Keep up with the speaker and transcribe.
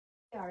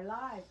We are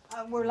live.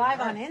 We're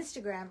live on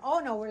Instagram.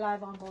 Oh no, we're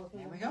live on both.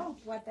 There we go.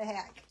 What the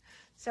heck?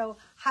 So,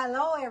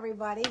 hello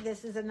everybody.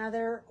 This is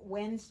another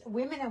Women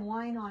and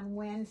Wine on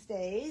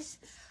Wednesdays.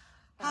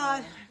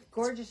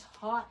 Gorgeous,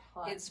 hot.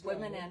 It's day.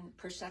 Women and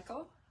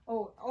Prosecco.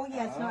 Oh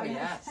yeah, it's not.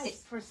 Yes.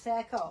 It's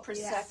Prosecco. Prosecco.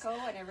 Yes.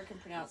 I never can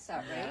pronounce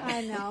that right.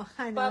 I know.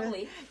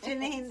 Bubbly.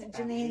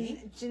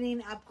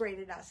 Janine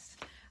upgraded us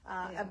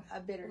a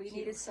bit or two. We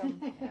needed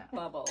some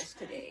bubbles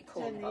today,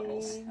 cold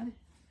bubbles. Janine,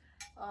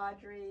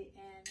 Audrey,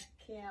 and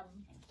Kim,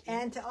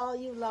 and to all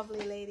you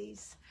lovely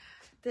ladies.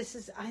 This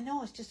is, I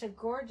know, it's just a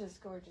gorgeous,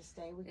 gorgeous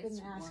day. We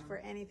couldn't ask for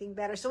anything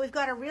better. So we've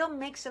got a real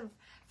mix of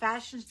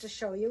fashions to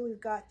show you. We've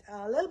got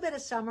a little bit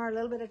of summer, a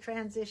little bit of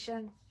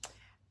transition,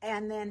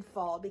 and then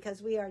fall,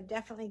 because we are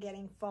definitely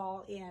getting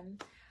fall in.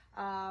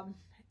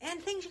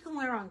 And things you can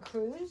wear on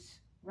cruise,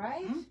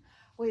 right? Mm-hmm.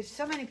 We have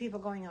so many people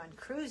going on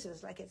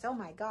cruises. Like, it's, oh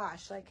my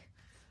gosh, like,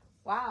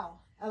 wow.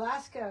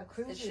 Alaska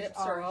cruises The ships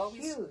are always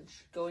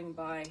huge. Going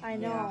by. I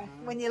know. Yeah.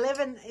 When you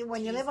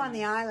live on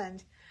the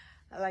island,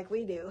 like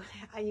we do,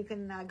 you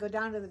can go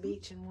down to the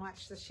beach and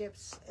watch the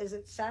ships. Is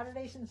it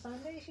Saturdays and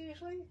Sundays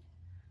usually?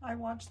 I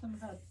watch them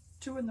at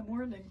 2 in the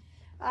morning.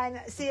 I know.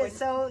 See, it's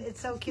so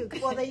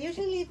cute. Well, they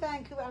usually leave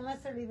Vancouver,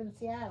 unless they're leaving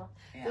Seattle.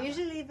 Yeah. They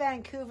usually leave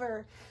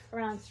Vancouver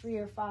around 3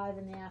 or 5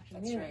 in the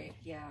afternoon. That's right.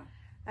 Yeah.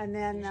 And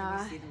then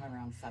Usually see them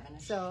around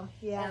 7ish. so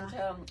yeah.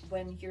 And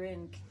when you're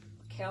in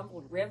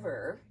Campbell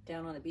River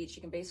down on the beach,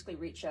 you can basically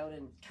reach out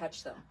and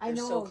touch them. I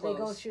know, so close. they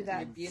go through that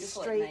They're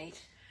beautiful straight, at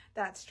night.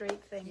 that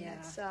straight thing. Yeah.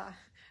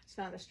 It's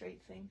not a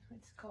straight thing.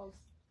 It's called,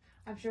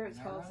 I'm sure it's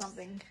called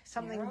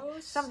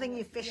Narrows? something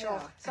official,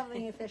 Yeah.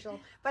 something official.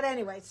 But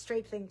anyway, it's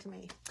straight thing to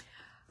me.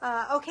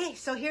 Okay,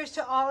 so here's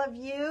to all of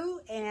you,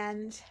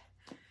 and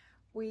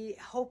we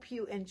hope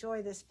you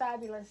enjoy this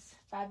fabulous,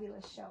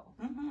 fabulous show.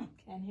 Mm-hmm.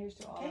 And here's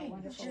to all Okay, the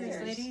wonderful cheers,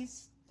 ladies.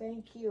 ladies.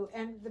 Thank you.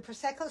 And the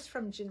Prosecco's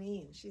from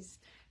Janine.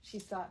 She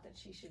thought that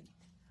she should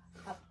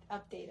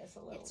update us a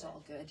little It's bit.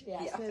 all good.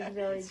 Yes, Yeah. it's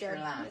very It's good. your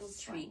last Little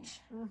treat.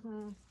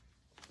 Mm-hmm.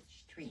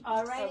 Treat.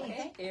 All right,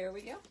 Okay, here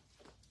we go.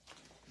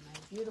 my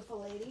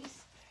beautiful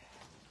ladies.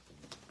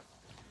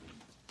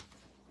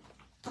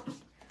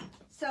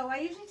 So I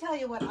usually tell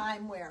you what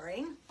I'm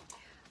wearing.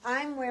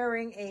 I'm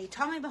wearing a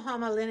Tommy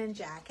Bahama linen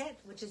jacket,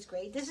 which is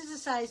great. This is a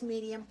size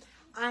medium.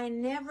 I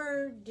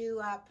never do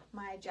up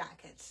my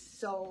jackets,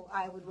 so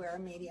I would wear a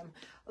medium.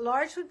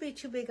 Large would be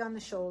too big on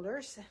the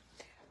shoulders.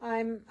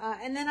 And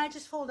then I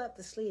just fold up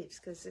the sleeves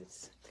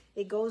because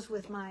it goes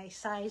with my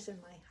size and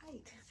my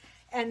height.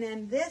 And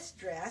then this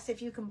dress,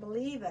 if you can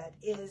believe it,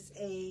 is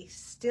a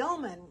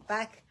Stillman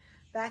back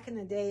in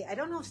the day. I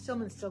don't know if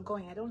Stillman's still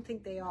going. I don't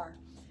think they are,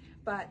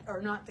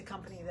 or not the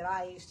company that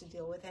I used to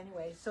deal with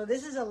anyway. So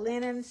this is a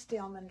linen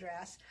Stillman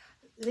dress.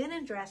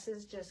 Linen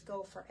dresses just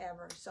go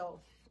forever. So,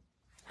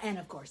 and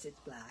of course it's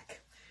black.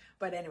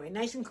 But anyway,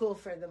 nice and cool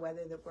for the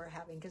weather that we're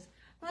having. Because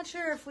I'm not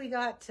sure if we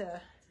got to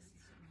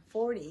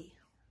 40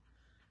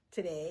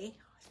 today,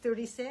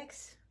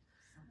 36.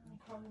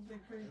 Probably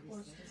pretty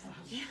close to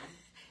that.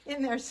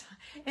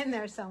 in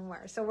there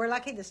somewhere. So we're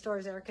lucky the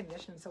store's air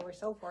conditioned, so we're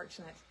so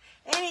fortunate.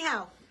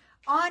 Anyhow,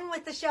 on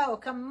with the show.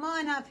 Come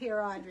on up here,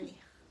 Audrey.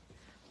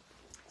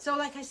 So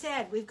like I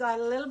said, we've got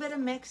a little bit of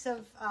mix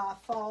of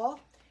fall,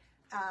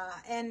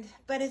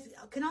 but it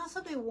can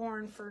also be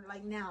worn for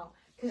like now,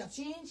 because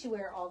jeans you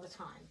wear all the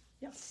time.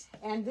 Yes.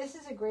 And this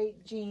is a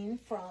great jean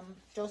from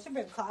Joseph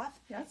Ribkoff.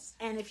 Yes.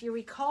 And if you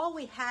recall,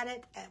 we have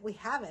it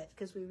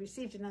because we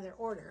received another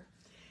order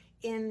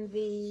in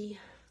the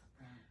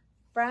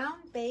brown,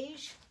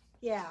 beige,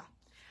 yeah.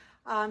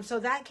 So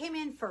that came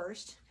in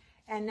first,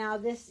 and now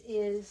this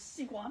is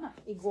Iguana.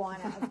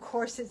 Iguana. Of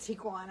course, it's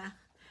iguana.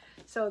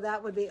 So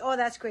that would be. Oh,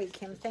 that's great,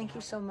 Kim. Thank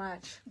you so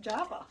much.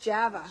 Java.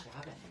 Java.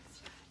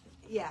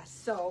 Yes.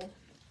 So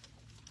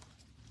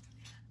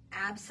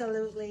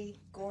absolutely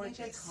I gorgeous.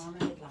 think I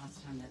commented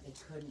last time that they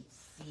couldn't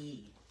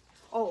see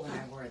Oh, when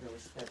I wore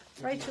those.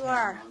 Right you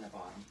are. On the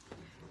bottom.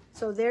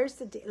 so there's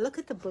the. Look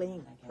at the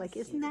bling. Like,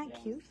 isn't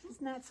that cute?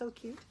 Isn't that so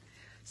cute?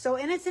 So,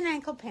 and it's an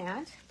ankle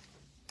pant,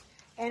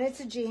 and it's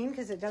a jean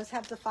because it does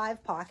have the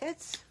 5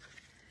 pockets.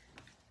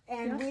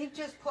 And we've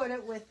just put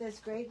it with this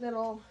great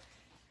little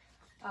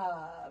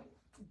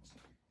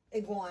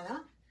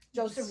iguana,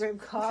 Joseph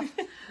Ribkoff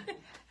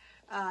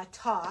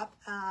top,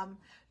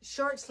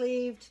 short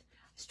sleeved,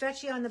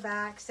 stretchy on the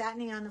back,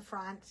 satiny on the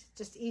front,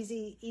 just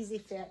easy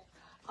fit.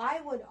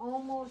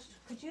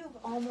 Could you have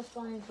almost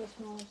gone into a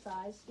smaller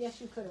size? Yes,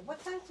 you could have.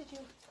 What size did you?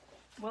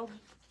 Well,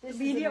 This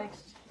medium,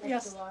 is the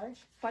extra large.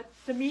 but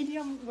the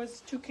medium was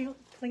too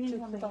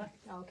clinging on the back.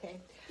 Okay.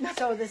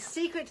 So the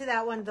secret to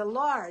that one, the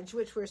large,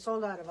 which we're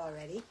sold out of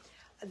already,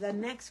 the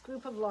next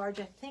group of large,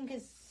 I think,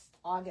 is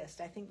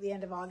August. I think the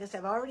end of August.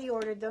 I've already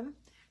ordered them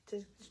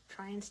to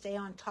try and stay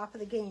on top of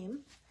the game.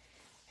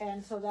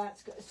 And so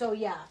that's good. So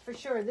yeah, for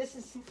sure. This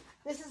is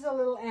a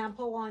little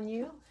ample on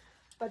you,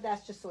 but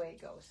that's just the way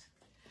it goes.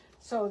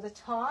 So the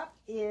top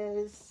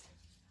is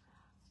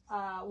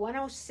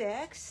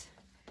 106.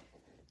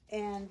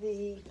 And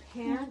the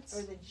pant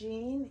or the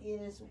jean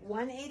is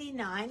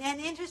 $189. And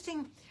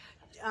interesting,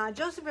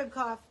 Joseph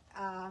Ribkoff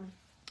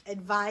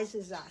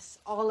advises us,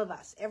 all of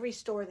us, every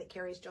store that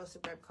carries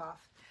Joseph Ribkoff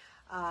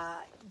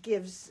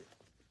gives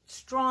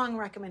strong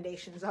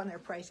recommendations on their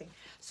pricing.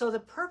 So the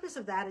purpose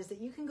of that is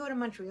that you can go to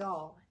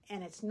Montreal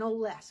and it's no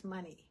less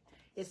money.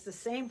 It's the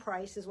same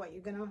price as what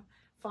you're going to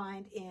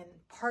find in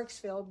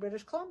Parksville,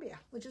 British Columbia,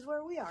 which is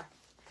where we are.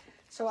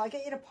 So I'll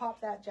get you to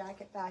pop that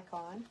jacket back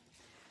on.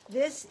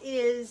 This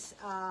is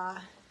a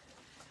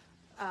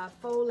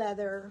faux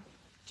leather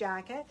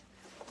jacket.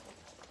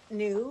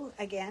 New,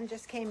 again,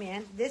 just came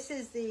in. This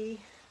is the,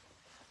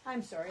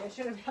 I'm sorry, I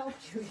should have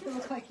helped you. You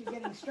look like you're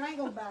getting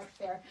strangled back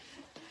there.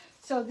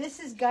 So this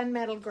is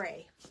gunmetal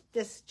gray,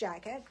 this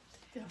jacket.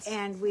 Yes.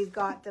 And we've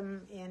got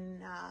them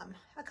in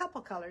a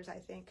couple colors, I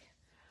think.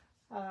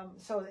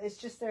 So it's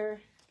just there.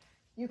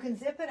 You can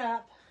zip it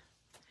up,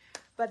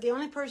 but the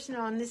only person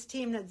on this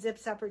team that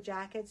zips up her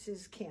jackets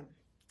is Kim.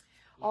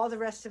 All the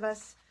rest of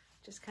us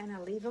just kind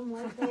of leave them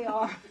where they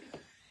are.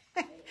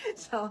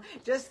 So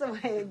just the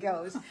way it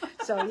goes.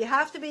 So you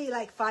have to be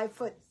like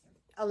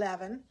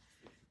 5'11"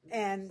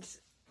 and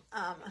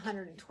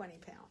 120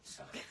 pounds.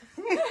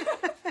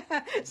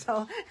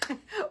 So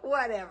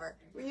whatever,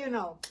 you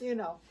know.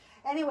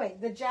 Anyway,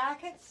 the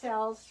jacket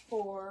sells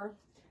for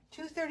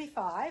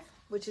 $235,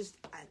 which is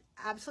an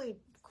absolutely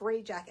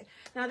great jacket.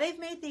 Now they've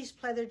made these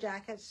pleather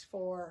jackets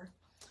for,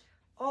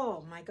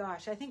 oh my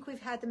gosh, I think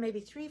we've had them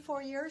maybe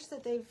 3-4 years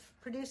that they've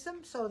produced them.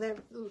 So they're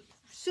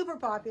super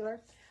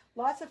popular,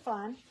 lots of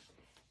fun.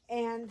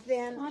 And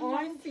then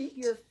on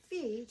your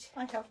feet,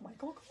 I have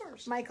Michael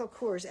Kors. Michael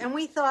Kors. And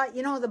we thought,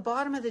 you know, the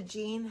bottom of the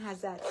jean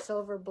has that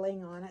silver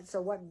bling on it. So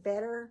what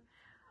better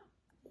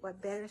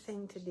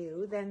thing to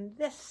do than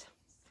this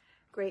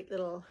great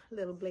little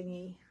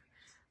blingy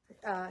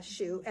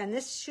shoe. And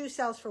this shoe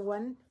sells for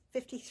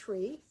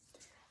 $153,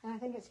 and I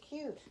think it's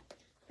cute.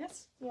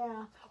 Yes.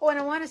 Yeah. Oh, and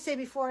I want to say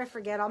before I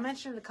forget, I'll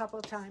mention it a couple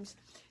of times.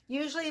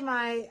 Usually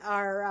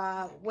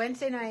our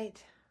Wednesday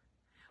night,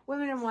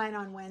 Women in Wine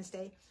on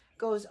Wednesday,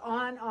 goes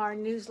on our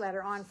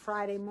newsletter on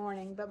Friday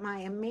morning. But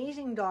my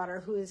amazing daughter,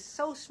 who is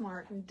so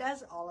smart and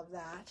does all of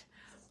that,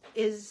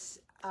 is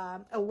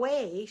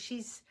away.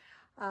 She's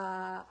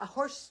a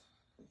horse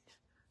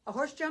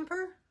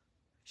jumper.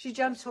 She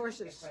jumps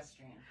horses.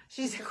 Equestrian.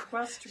 She's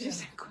Equestrian.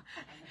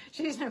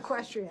 She's an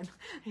equestrian.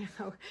 You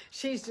know,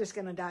 she's just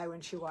going to die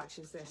when she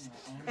watches this.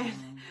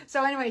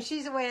 So anyway,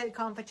 she's away at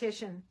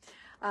competition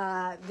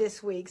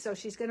this week, so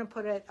she's going to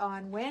put it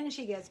on when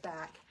she gets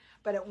back,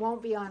 but it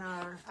won't be on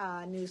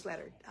our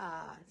newsletter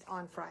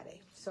on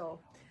Friday. So,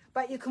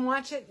 but you can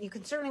watch it. You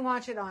can certainly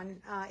watch it on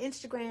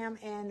Instagram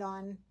and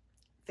on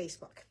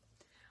Facebook.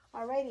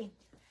 Alrighty.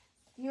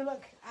 You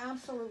look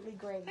absolutely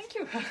great. Thank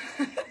you.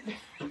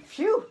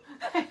 Phew.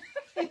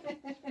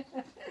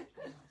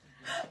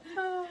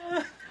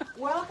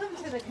 Welcome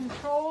to the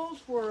controlled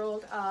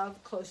world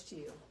of Close to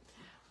You.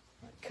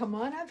 Come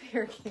on up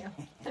here, Kim.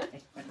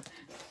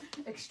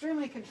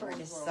 Extremely controlled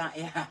world.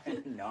 Yeah,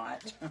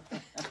 not.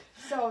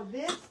 So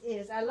this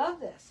is, I love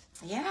this.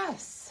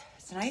 Yes,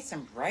 it's nice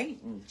and bright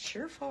and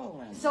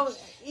cheerful. And So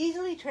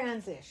easily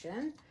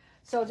transition.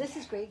 So this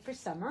is great for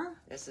summer.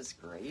 this is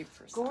great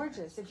for summer.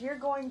 Gorgeous. If you're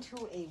going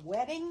to a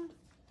wedding,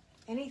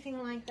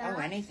 anything like that. Oh,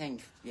 anything.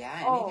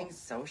 Yeah, Oh, anything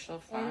social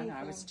fun.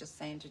 I was anything. just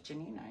saying to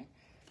Janine, I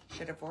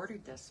should have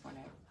ordered this when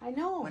I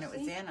know. it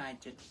was see? in. I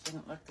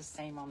didn't look the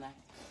same on the.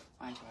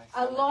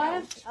 A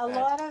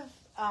lot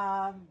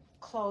of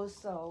clothes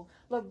though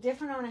look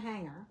different on a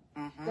hanger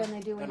than they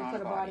do when you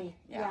put a body.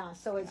 Yeah,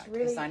 so it's really.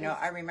 Because I know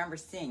I remember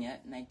seeing it,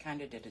 and they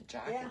kind of did a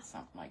jacket, Yeah.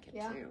 something like it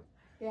Yeah. too.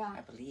 Yeah.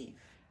 I believe.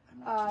 I'm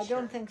not I too sure.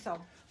 don't think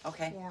so.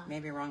 Okay, Yeah.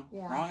 maybe wrong.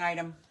 Yeah. Wrong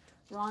item.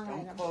 Wrong Don't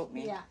item. quote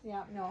me.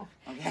 Yeah, no.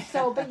 Okay.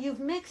 So, but you've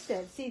mixed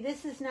it. See,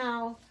 this is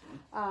now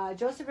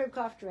Joseph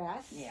Ribkoff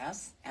dress.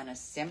 Yes, and a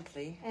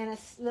Sympli And a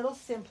little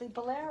Sympli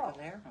bolero.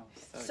 bolero.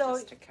 So So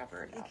just to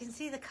cover it You up. can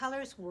see the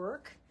colors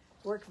work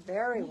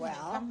very They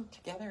well. come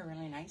together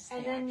really nicely.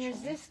 And then your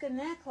actually. Ziska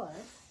necklace.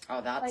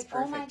 Oh, that's like,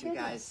 oh my perfect. You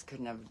goodness. guys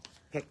couldn't have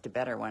picked a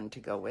better one to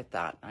go with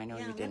that. I know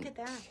Yeah, you didn't. look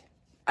at that.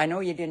 I know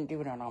you didn't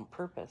do it on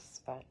purpose,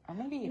 but or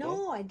maybe you did.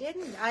 No, I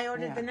didn't. I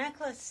ordered Yeah. the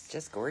necklace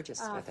Just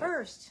gorgeous with it.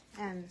 first,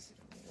 and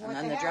what And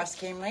then the the heck? dress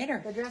came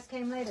later. The dress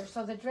came later.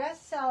 So the dress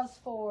sells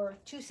for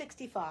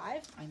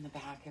 $265. On the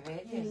back of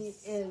it He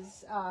is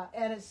is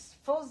and it's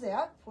full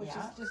zip, which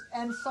Yeah. is just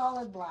and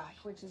solid black,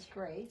 which is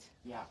great.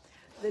 yeah.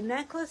 The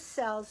necklace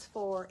sells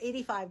for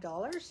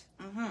 $85,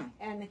 Mm-hmm.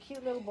 and the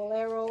cute little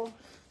bolero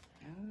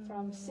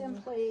from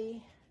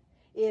Sympli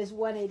is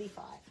 $185.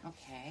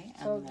 Okay,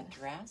 and So the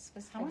dress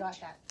was how I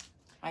much? got that.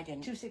 I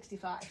didn't. $265.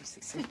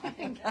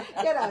 $265.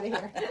 Get out of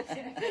here.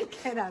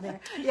 Get out of here.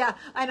 Yeah,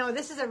 I know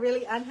this is a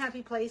really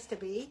unhappy place to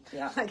be.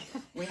 Yeah. Like,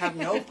 We have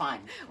no fun.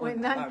 with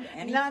About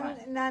any fun.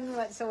 none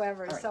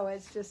whatsoever. All right. So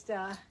it's just So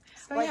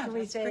what yeah, can we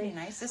that's say? pretty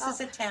nice. This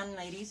is a 10,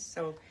 ladies,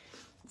 so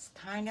it's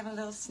kind of a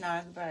little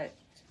snug, but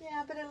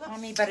Yeah, but it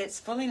looks. but it's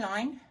fully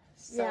lined.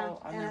 So Yeah,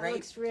 on and the it right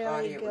looks really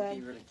body, it would be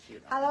good. really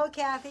cute. Hello,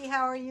 Kathy.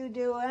 How are you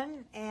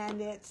doing? And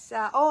it's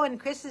and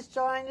Chris has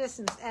joined us,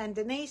 and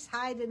Denise.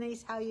 Hi,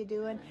 Denise. How you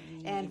doing?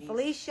 Hi, And ladies.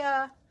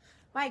 Felicia.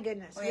 My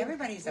goodness. Well,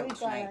 everybody's out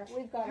tonight.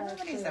 We've got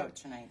Everybody's our out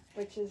tonight.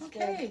 which is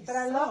Okay, good. But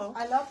I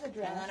love the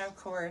dress. And then, of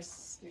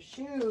course, Your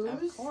shoes.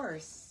 Of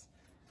course,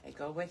 they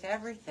go with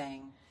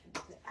everything.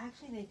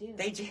 Actually, they do.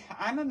 They do.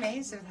 I'm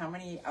amazed at how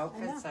many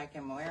outfits I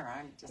can wear.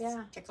 I'm just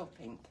Yeah. tickled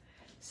pink.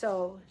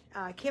 So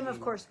Kim, of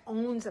course,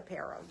 owns a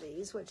pair of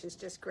these, which is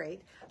just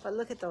great. But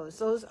look at those.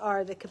 Those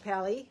are the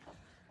Capelli.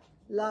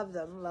 Love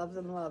them, love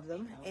them, love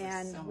them.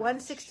 And so much.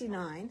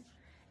 $169.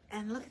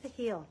 And look at the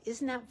heel.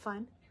 Isn't that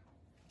fun?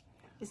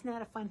 Isn't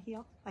that a fun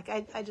heel? Like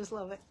I just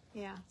love it.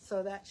 Yeah.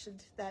 So that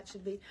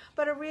should be.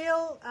 But a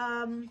real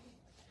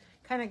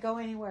kind of go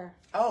anywhere.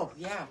 Oh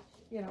yeah.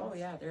 You know. Oh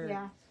yeah. They're,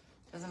 Yeah.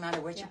 Doesn't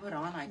matter what you Yeah. put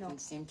on. I No. can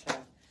seem to.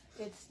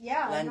 It's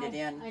blend it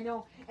in. I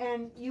know.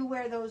 And you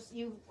wear those.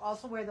 You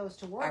also wear those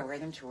to work. I wear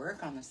them to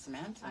work on the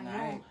cement, and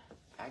I know.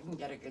 I can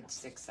get a good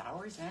 6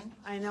 hours in.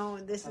 I know.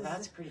 This So is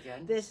that's pretty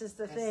good. This is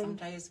the 'Cause thing. Some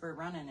days we're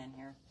running in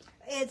here.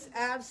 It's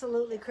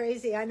absolutely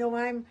crazy. I know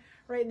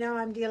right now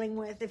I'm dealing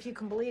with, if you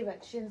can believe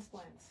it, shin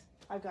splints.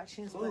 I've got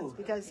shin splints Ooh.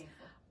 because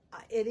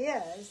it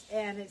is,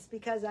 and it's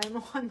because I'm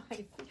on my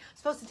feet. I'm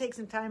supposed to take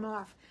some time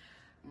off.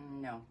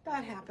 No.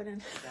 Not happening.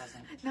 It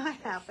doesn't. Not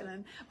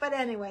happening. But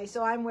anyway,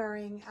 so I'm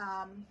wearing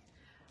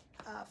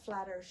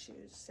flatter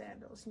shoes,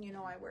 sandals, and you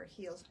know I wear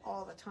heels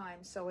all the time.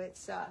 So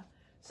it's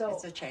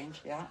It's a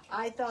change, yeah.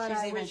 I thought She's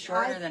I even was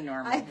shorter than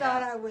normal, I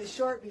thought yeah. I was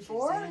short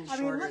before. even I mean,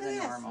 shorter look at than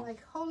this. normal.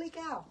 Like, holy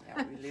cow.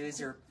 Yeah, we lose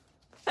her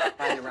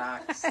by the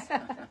rocks.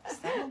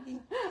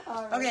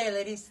 All right. Okay,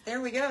 ladies,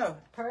 there we go.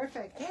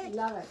 Perfect. Okay.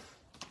 Love it.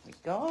 We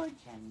go,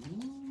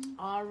 Janine.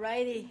 All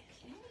righty.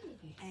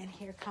 And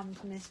here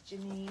comes Miss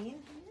Janine.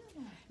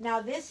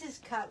 Now this is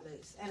cut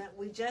loose, and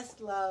we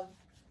just love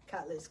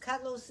cut loose.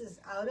 Cut loose is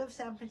out of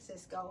San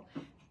Francisco,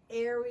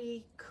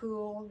 airy,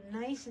 cool,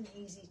 nice and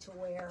easy to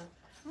wear.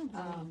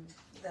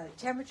 The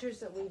temperatures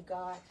that we've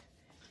got,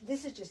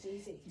 this is just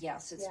easy.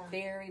 Yes, it's Yeah.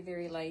 very,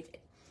 very light,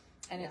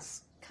 and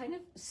it's kind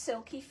of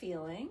silky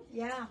feeling.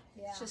 Yeah,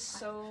 yeah. It's just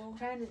so I'm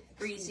trying to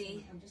breezy. excuse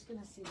me, I'm just going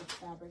to see the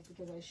fabric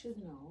because I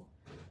should know,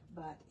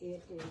 but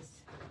it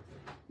is,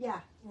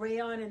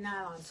 rayon and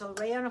nylon. So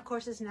rayon, of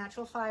course, is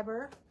natural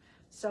fiber.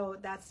 So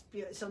that's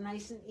so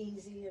nice and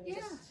easy and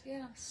just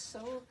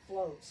so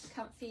floats.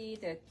 comfy.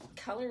 The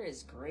color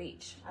is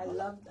great. I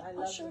love I'm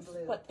not sure the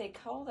blue. what they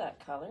call that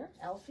color.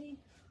 Elfie?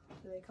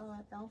 Do they call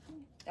it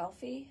Elfie?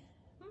 Elfie?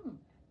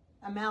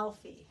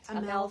 Amalfi.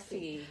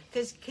 Amalfi.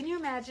 Because can you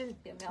imagine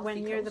The Amalfi when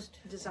you're the Coast.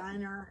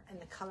 designer and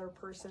the color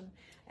person,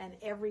 and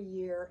every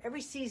year,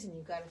 every season,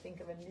 you've got to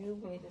think of a new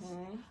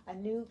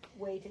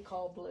way to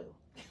call blue.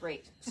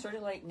 Great. Sort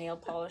of like nail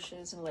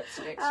polishes and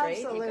lipsticks, right?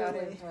 You got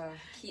Absolutely. to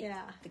keep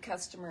the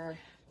customer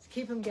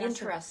Keep them guessing.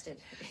 interested.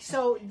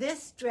 So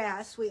this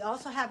dress we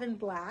also have in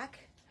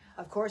black.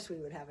 Of course, we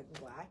would have it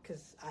in black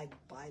because I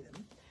buy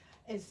them.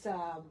 It's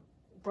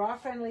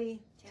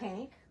bra-friendly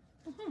tank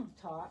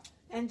top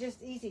and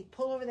just easy.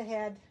 Pull over the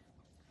head.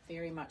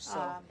 Very much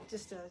so.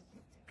 Just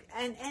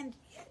and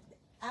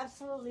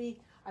absolutely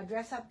a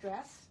dress-up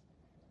dress.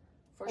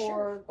 For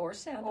sure. Or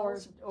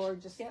sandals. Or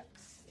just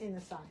in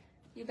the sun.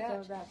 You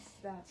bet. So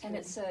that's And good.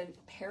 it's a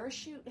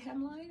parachute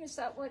hemline? Is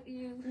that what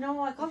you...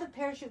 No, I called it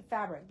parachute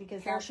fabric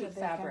because Parachute that's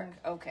what they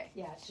fabric. kind Okay.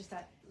 of, it's just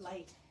that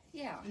light.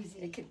 Yeah. Easy.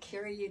 It could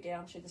carry you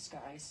down through the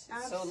skies.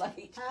 It's so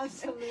light.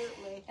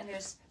 Absolutely. And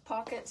there's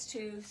pockets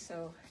too,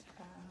 so...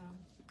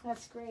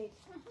 That's great.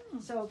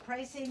 So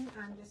pricing,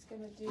 I'm just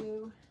going to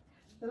do,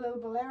 the little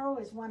bolero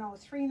is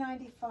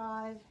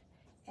 $103.95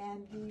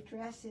 and the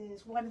dress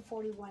is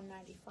 $141.95.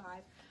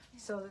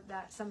 So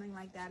that something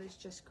like that is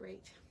just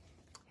great.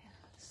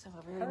 So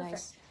a very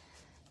nice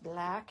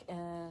black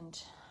and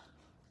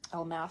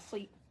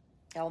Amalfi.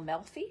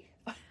 Amalfi.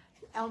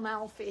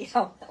 Amalfi.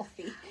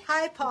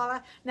 Hi,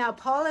 Paula. Now,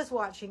 Paula's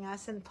watching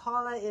us, and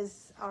Paula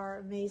is our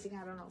amazing,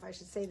 I don't know if I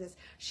should say this,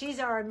 she's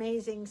our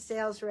amazing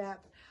sales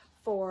rep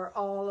for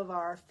all of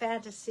our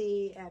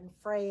Fantasy and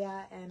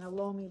Freya and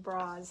Alomi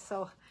bras.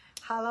 So,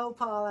 hello,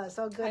 Paula.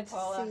 So good Hi,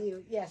 Paula. to see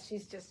you. Yes,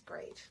 she's just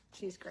great.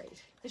 She's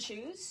great. The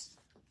shoes?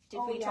 Did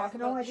Oh, we yeah. talk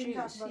No, about I the didn't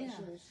shoes? talk about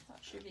the shoes. Not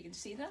sure if you can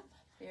see them.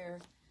 They're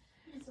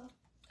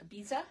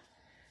Biza.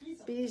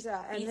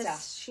 Biza. And Biza.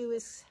 this shoe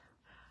is,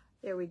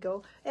 there we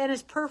go. And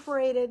it's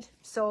perforated,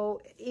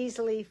 so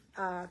easily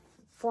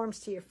forms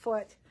to your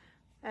foot.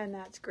 And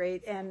that's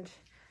great. And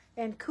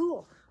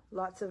cool.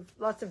 Lots of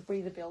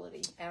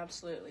breathability.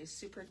 Absolutely.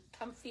 Super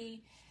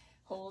comfy.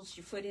 Holds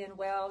your foot in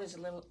well. There's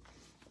a little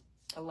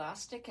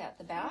elastic at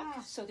the back.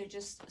 Yeah. So they're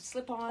just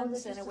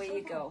slip-ons and away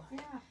you go.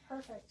 Yeah,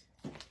 perfect.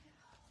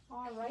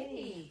 All righty.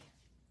 Hey.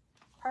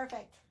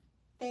 Perfect.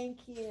 Thank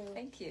you.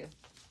 Thank you.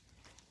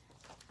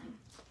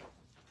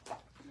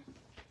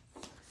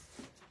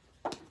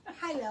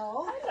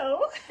 Hello.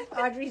 Hello.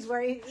 Audrey's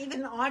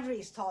even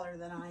Audrey's taller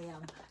than I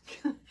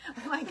am.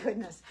 My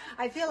goodness.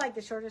 I feel like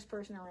the shortest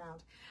person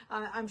around.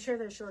 I'm sure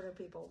there's shorter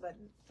people, but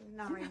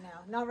not right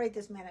now. Not right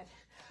this minute.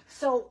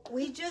 So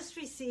we just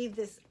received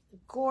this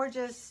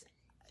gorgeous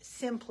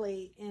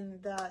Sympli in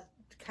the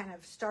kind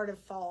of start of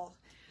fall,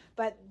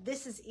 but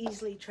this is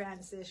easily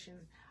transition.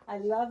 I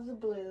love the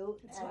blue,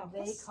 and they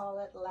lapis. call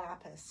it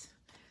lapis.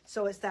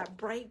 So it's that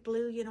bright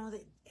blue, you know,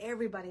 that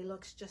everybody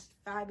looks just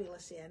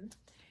fabulous in.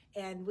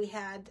 And we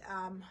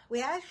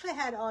actually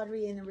had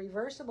Audrey in a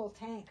reversible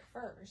tank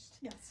first.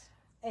 Yes.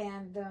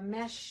 And the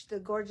mesh, the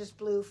gorgeous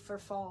blue for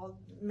fall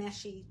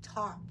meshy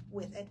top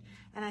with it.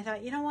 And I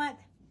thought, you know what?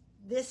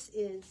 This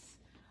is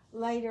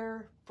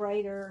lighter,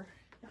 brighter,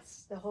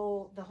 Yes. the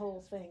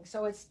whole thing.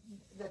 So it's,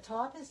 the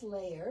top is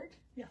layered,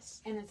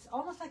 Yes. and it's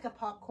almost like a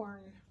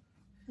popcorn,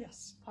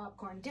 Yes.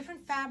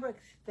 different fabric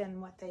than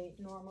what they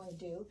normally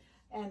do.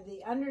 And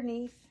the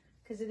underneath,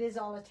 because it is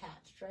all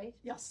attached, right?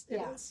 Yes, it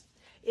is.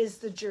 Is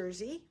the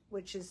jersey,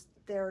 which is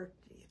their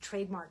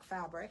trademark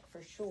fabric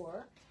for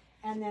sure.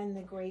 And then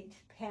the great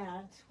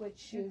pant,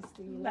 which is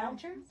the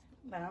lantern.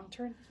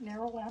 Lantern,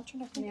 narrow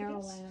lantern, I think Narrow it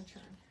is.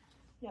 lantern.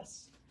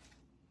 Yes.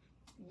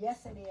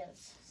 Yes, it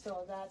is.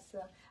 So that's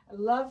the, I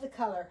love the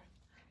color.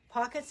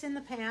 Pockets in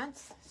the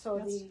pants. So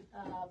Yes. the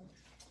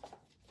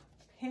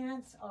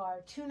pants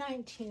are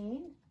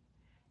 $2.19,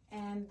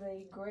 and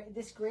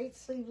this great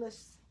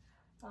sleeveless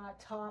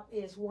top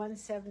is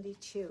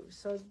 $172.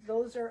 So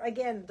those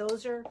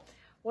are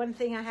one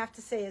thing I have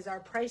to say is our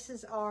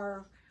prices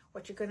are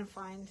what you're going to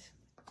find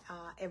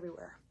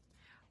everywhere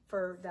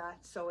for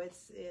that. So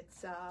it's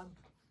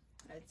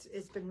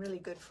been really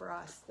good for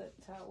us that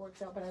it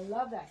works out. But I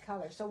love that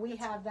color. So we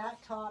have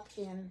that top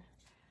in,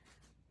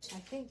 I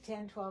think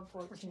 10, 12,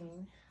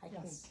 14. I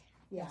Yes. think,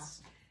 yeah.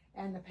 Yes.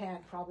 And the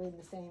pant probably in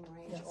the same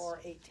range, Yes. or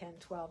 8, 10,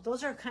 12.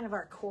 Those are kind of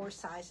our core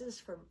sizes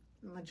for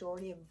the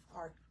majority of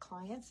our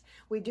clients.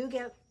 We do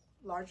get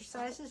larger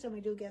sizes and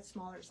we do get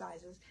smaller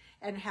sizes,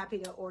 and happy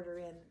to order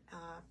in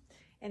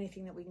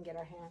anything that we can get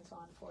our hands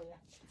on for you.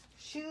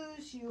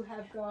 Shoes, you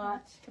have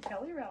got,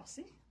 Capelli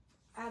Rossi.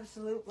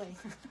 absolutely.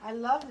 I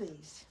love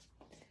these.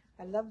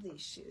 I love these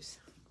shoes.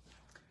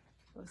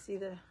 We'll see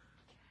the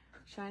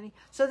shiny.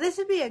 So this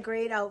would be a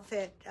great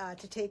outfit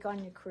to take on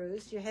your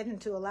cruise. You're heading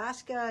to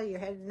Alaska,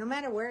 no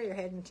matter where you're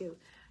heading to,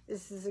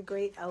 this is a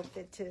great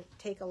outfit to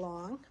take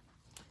along.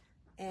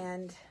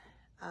 And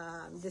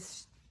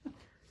this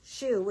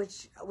shoe,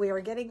 which we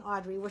are getting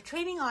Audrey, we're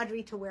training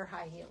Audrey to wear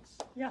high heels.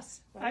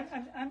 Yes,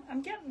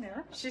 I'm getting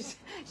there. She's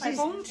I've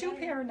owned 2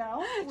 pair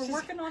now. We're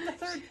working on the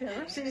 3rd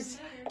pair.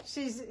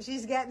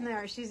 she's getting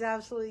there. She's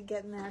absolutely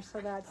getting there. So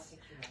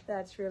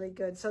that's really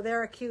good. So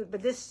they're cute,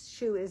 but this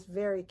shoe is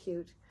very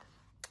cute,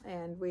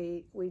 and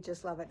we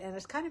just love it. And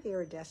it's kind of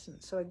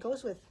iridescent, so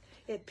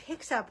it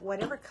picks up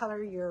whatever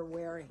color you're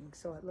wearing.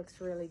 So it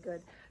looks really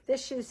good.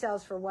 This shoe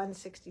sells for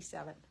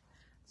 $167.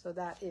 So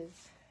that is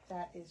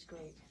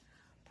great.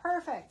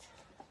 Perfect.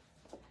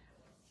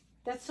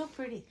 That's so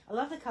pretty. I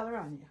love the color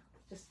on you.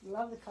 Just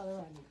love the color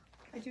on you.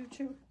 I do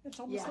too. It's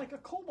almost Yeah. like a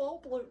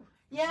cobalt blue.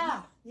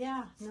 Yeah.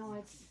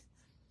 No,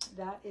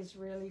 that is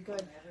really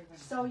good.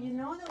 So you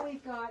know that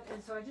we've got,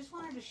 and so I just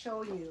wanted to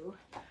show you,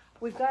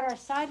 we've got our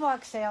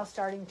sidewalk sale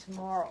starting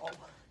tomorrow.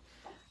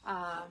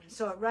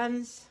 So it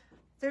runs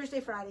Thursday,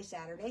 Friday,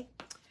 Saturday,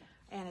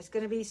 and it's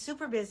going to be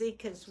super busy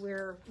because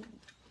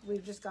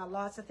we've just got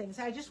lots of things.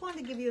 I just wanted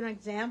to give you an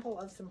example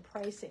of some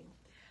pricing.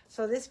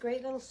 So this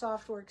great little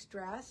Softworks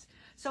dress.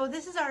 So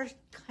this is our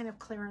kind of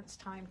clearance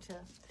time to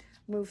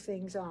move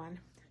things on.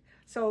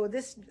 So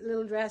this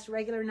little dress,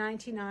 regular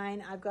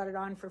 $99, I've got it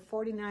on for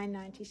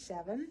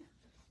 $49.97.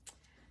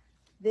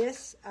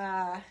 This,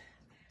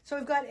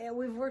 so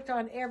we've worked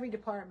on every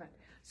department.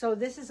 So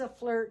this is a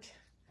flirt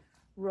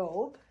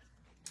robe,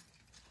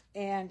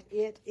 and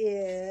it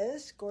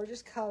is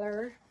gorgeous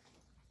color.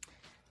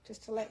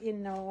 Just to let you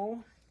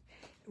know,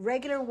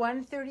 regular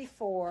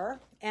 $134,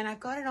 and I've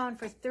got it on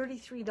for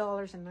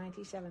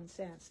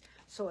 $33.97.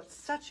 So it's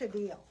such a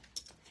deal.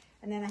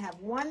 And then I have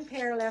 1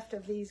 pair left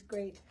of these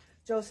great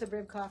Joseph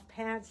Ribkoff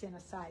pants in a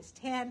size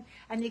 10,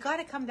 and you got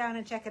to come down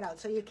and check it out.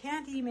 So you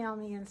can't email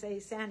me and say,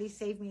 Sandy,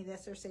 save me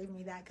this or save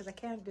me that, because I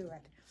can't do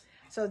it.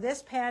 So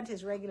this pant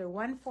is regular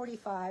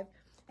 $145,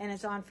 and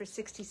it's on for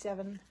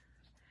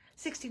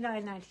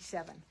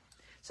 $69.97.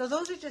 So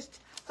those are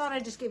thought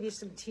I'd just give you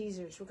some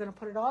teasers. We're going to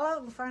put it all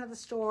out in front of the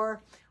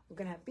store. We're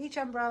going to have beach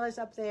umbrellas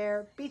up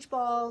there, beach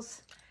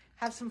balls,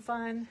 have some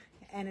fun,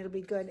 and it'll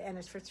be good. And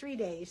it's for 3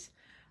 days,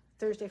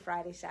 Thursday,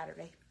 Friday,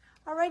 Saturday.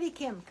 Alrighty,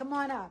 Kim, come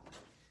on up.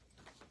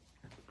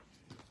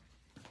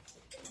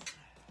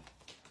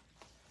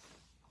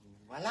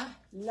 Voila.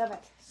 Love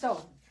it.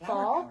 So,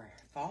 Flower power.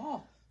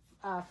 Fall.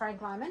 Frank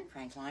Lyman,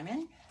 Frank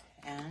Lyman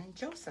and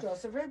Joseph.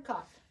 Joseph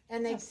Ribkoff.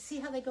 And they see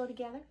how they go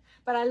together?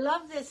 But I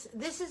love this.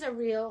 This is a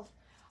real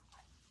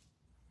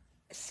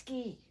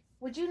ski.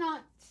 Would you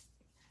not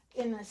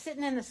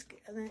sitting in the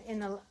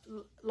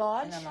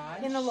lodge? In the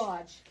lodge? In the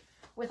lodge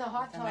with a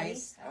hot toddy.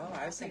 Nice. Oh,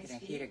 I was thinking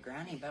of heated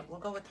granny, but we'll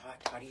go with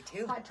hot toddy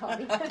too. Hot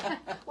toddy.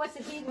 What's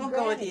a heated We'll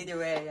granny? go with either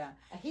way. Yeah.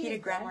 A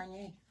heated Grand granny?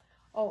 Marnier.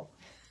 Oh.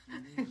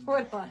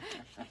 What do I?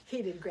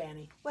 Heated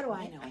granny. What do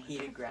I know? A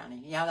heated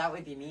granny. Yeah, that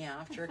would be me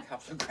after a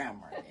couple of Grand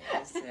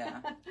Marniers. Yeah.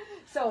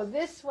 So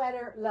this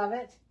sweater, love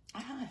it.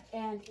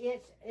 And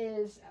it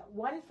is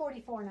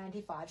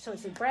 $144.95. So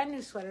it's a brand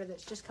new sweater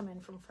that's just come in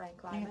from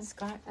Frank Lyman. It's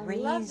got I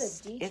love the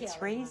raised. detailing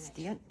It's raised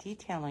on it.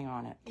 detailing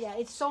on it. Yeah,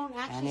 it's sewn, And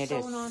actually it sewn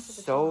is onto the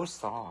so top.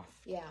 soft.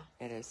 Yeah.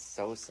 It is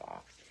so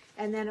soft.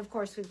 And then, of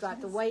course, we've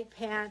got the white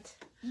pant.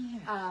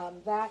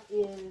 That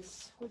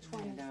is, which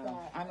one is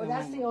that? Oh,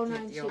 that's the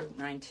 092. The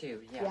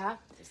 092, yeah. Yeah.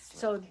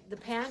 So the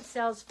pant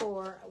sells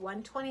for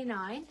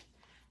 $129,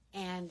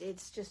 and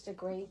it's just a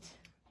great.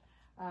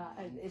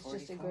 It's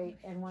just a great,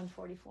 and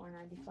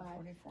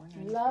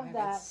 $144.95. Love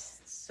that.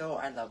 So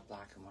I love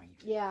black and white.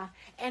 Yeah,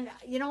 and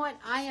you know what?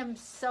 I am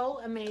so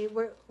amazed.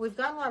 We've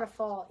got a lot of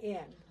fall in,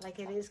 like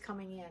it is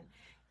coming in,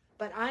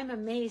 but I'm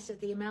amazed at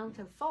the amount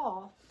of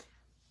fall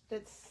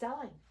that's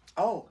selling.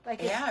 Oh,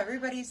 Like yeah,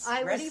 everybody's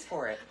ready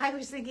for it. I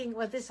was thinking,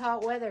 with this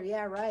hot weather,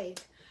 yeah, right.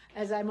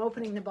 As I'm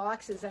opening the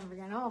boxes, I'm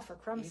thinking, oh, for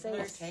crumb's People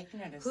are sakes, taking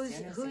it as soon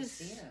as they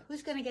see it.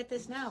 who's going to get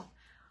this now?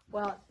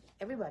 Well,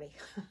 everybody.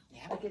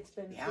 Yeah, Like it's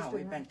been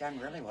we've been done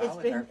really well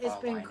with our fall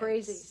it's been line.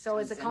 crazy. So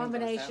it's a comes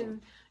in and goes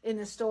combination in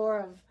the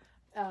store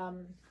of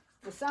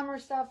the summer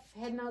stuff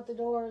heading out the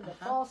door, the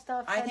fall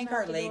stuff. I think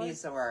our heading out the door.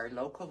 ladies or our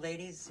local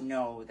ladies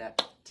know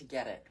that to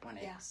get it when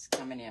it's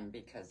coming in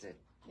because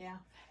Yeah,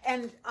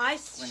 and I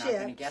we're not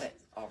going to get it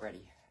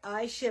already.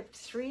 I shipped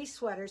 3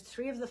 sweaters,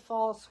 3 of the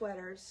fall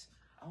sweaters,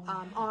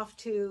 off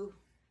to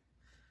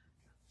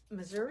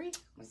Missouri.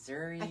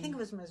 Missouri. I think it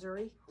was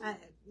Missouri.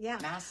 Yeah.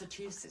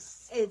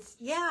 Massachusetts. It's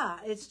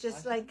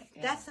just like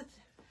that's the.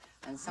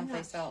 And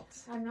someplace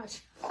else. I'm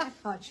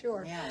not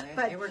sure. Yeah,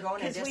 but they were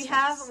going a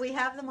distance. we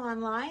have them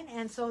online,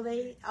 and so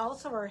they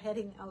also are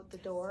heading out the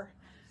door.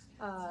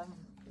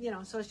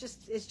 So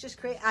it's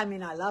just great. I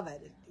mean, I love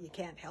it. You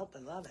can't help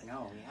but love it.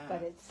 No, yeah.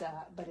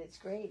 But it's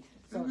great.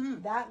 So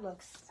that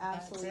looks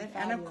absolutely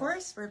fabulous. And of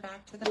course, we're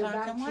back to the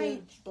black and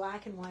white.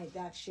 Black and white.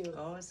 That shoe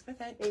goes with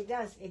it. It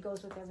does. It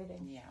goes with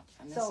everything. Yeah.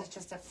 And this So, is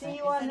just a see plain.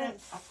 you on Isn't it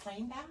the- a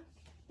plain bag?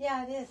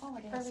 Yeah, it is. Oh,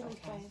 it is, Perfectly okay.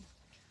 plain.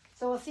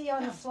 So we'll see you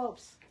on the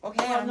slopes.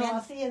 Okay, Well, I'm no, in.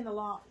 I'll see you in the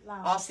lounge.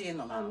 I'll see you in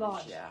the lounge.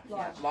 Lodge. Yeah.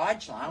 Lodge. Yeah.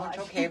 Lodge, Lodge. lounge.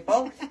 Okay,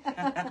 both.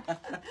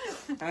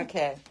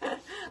 Okay.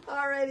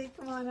 Alrighty,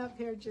 come on up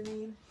here,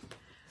 Janine.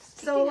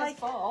 Speaking of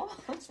fall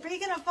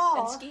Speaking of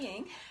fall, and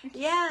skiing,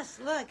 yes.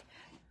 Look,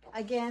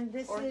 again,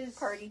 this or is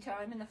party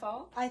time in the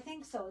fall. I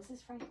think so. Is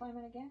this Frank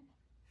Lyman again?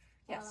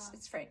 Yes,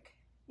 it's Frank.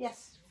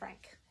 Yes,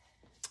 Frank.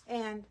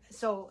 And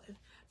so,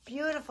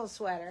 beautiful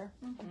sweater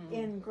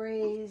in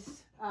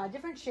grays,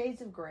 different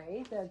shades of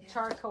gray, the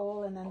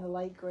charcoal and then the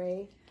light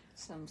gray.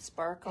 Some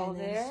sparkle And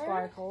then there.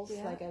 sparkles.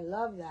 Yeah. Like, I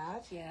love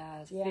that. Yeah,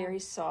 it's Yeah. very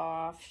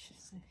soft.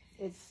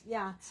 It's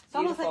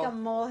almost like a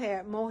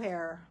beautiful.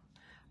 mohair.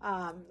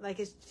 Like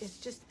it's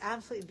just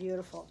absolutely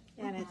beautiful.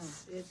 And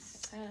it's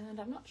And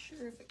I'm not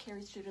sure if it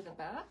carries through to the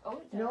back. Oh,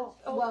 it does. no,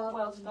 Oh,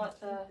 well, it's got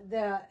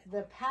the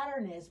the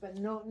pattern is, but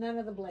none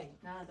of the bling.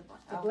 none of the bling.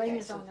 The bling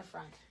is on the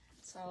front.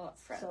 It's all up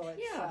front. So it's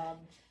yeah.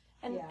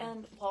 yeah.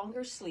 And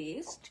longer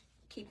sleeves to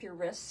keep your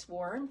wrists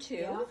warm too.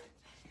 Yeah.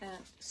 And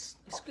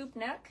scoop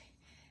neck,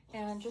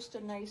 and just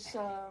a nice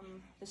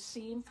the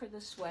seam for the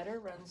sweater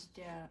runs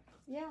down.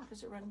 Yeah.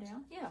 Does it run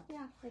down? Yeah.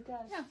 Yeah, it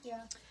does. Yeah.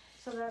 Yeah.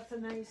 So that's a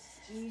nice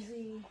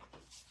easy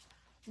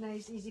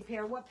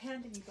pair. What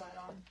pant have you got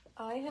on?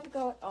 I have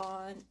got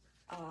on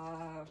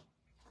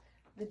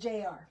The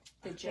JR.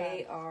 the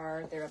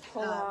JR. They're a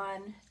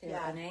pull-on. They're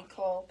yeah. an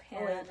ankle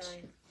pant.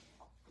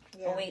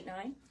 089.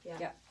 089.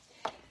 Yeah.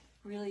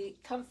 Really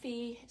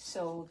comfy.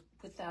 So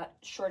with that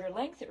shorter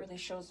length, it really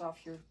shows off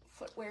your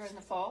footwear in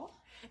the fall.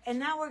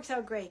 And that works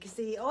out great because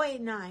the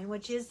 089,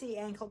 which is the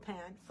ankle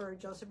pant for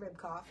Joseph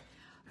Ribkoff,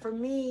 for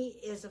me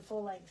is a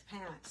full-length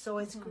pant. So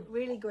it's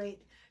really great.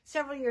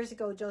 Several years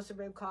ago, Joseph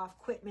Ribkoff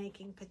quit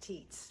making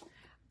petites.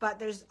 But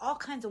there's all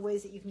kinds of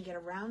ways that you can get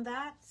around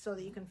that so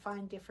that you can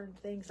find different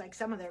things. Like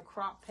some of their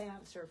crop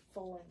pants are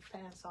full-length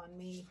pants on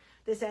me.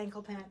 This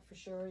ankle pant for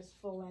sure is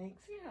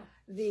full-length. Yeah.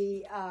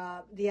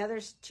 The other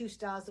 2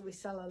 styles that we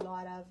sell a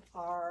lot of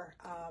are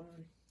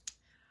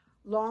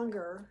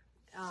longer,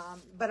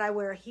 but I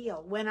wear a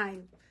heel. When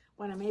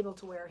I'm able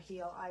to wear a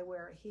heel, I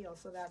wear a heel,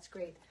 so that's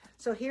great.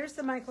 So here's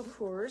the Michael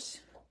Kors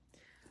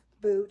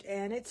boot,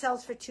 and it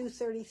sells for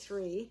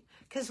 $233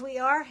 because we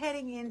are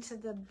heading into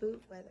the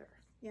boot weather.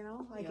 You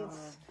know, like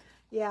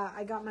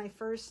I got my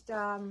first.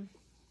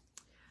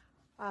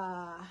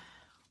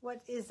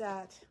 What is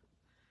that?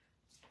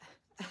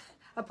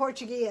 A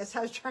Portuguese. I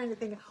was trying to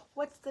think.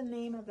 What's the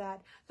name of that?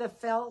 The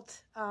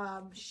felt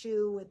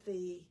shoe with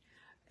the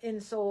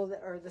insole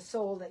or the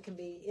sole that can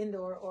be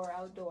indoor or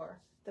outdoor.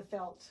 The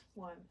felt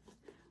one.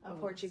 A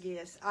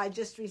Portuguese. I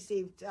just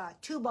received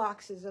 2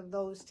 boxes of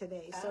those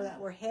today, so that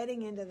we're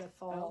heading into the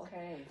fall.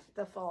 Okay.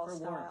 The fall For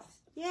style. warmth.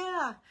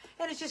 Yeah,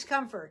 and it's just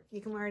comfort.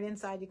 You can wear it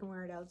inside, you can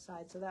wear it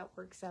outside, so that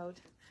works out.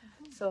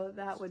 So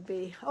that would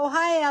be. Oh,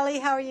 hi, Ellie.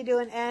 How are you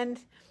doing? And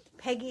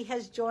Peggy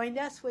has joined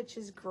us, which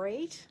is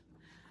great.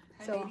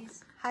 Hi,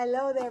 ladies.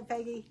 Hello there,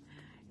 Peggy.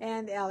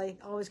 And Ellie,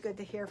 always good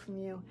to hear from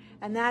you.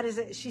 And that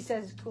is, she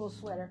says, cool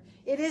sweater.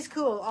 It is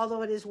cool,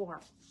 although it is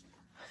warm.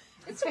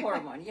 It's a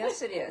warm one.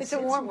 Yes, it is. It's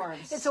a warm, warm.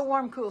 it's a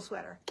warm, cool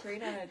sweater.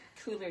 Great on a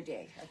cooler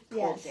day, a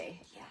cold Yes. day.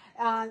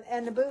 Yeah.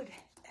 And the boot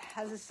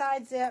has a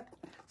side zip,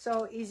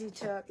 so easy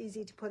to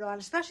put on,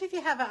 especially if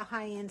you have a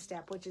high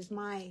instep, which is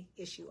my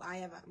issue. I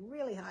have a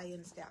really high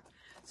instep,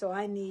 so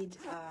I need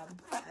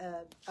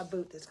a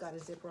boot that's got a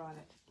zipper on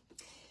it.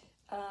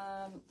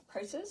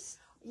 Prices?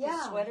 Yeah.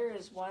 The sweater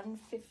is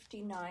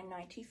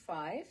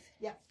 $159.95.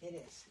 Yep,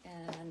 it is.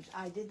 And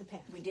I did the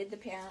pant. we did the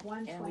pant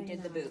and we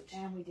did the boot.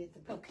 And we did the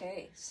boot.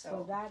 Okay, So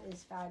so that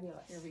is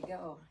fabulous. here we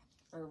go.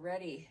 We're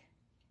ready.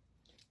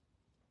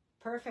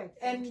 Perfect.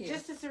 Thank And you.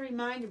 just as a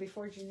reminder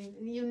before Janine,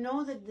 you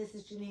know that this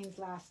is Janine's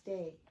last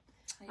day.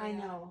 I Yeah.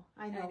 know.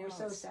 We're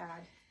so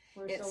sad.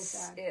 We're so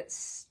sad.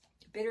 It's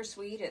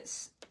bittersweet.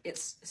 It's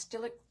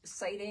still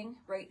exciting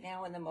right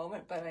now in the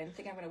moment, but I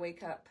think I'm going to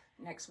wake up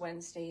next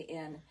Wednesday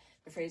in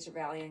the Fraser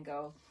Valley and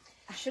go,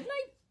 shouldn't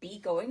I be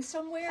going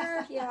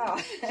somewhere?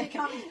 Yeah.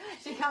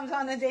 She comes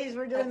on the days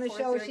we're doing At the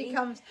show.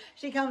 4:30?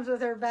 She comes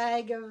with her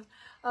bag of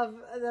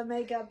the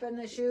makeup and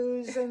the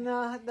shoes and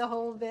the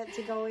whole bit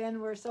to go in.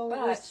 We're so But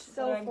what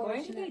I'm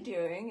going to be fortunate.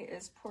 doing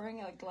is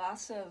pouring a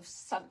glass of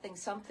something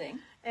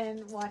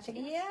And watching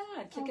it. yeah,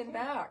 and kicking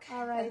back.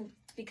 All right. And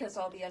because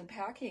I'll be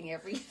unpacking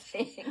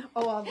everything.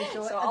 Oh, all the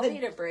joy. So I'll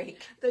need a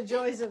break. The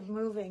joys of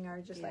moving are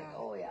just like, Yeah.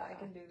 oh yeah, I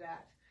can do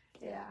that.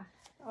 Yeah.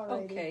 All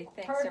right. Okay,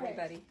 thanks Perfect.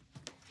 everybody.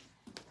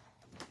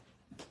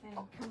 And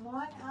come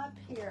on up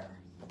here.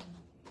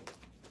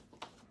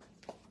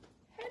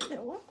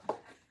 Hello.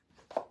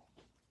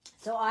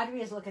 So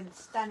Audrey is looking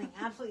stunning,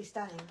 absolutely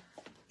stunning,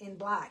 in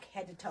black,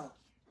 head to toe.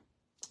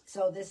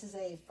 So this is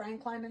a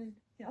Frank Lyman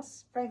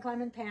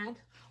pant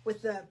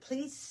with the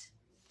pleats,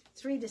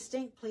 3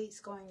 distinct pleats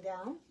going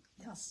down.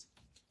 Yes.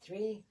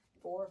 3,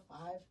 4, 5.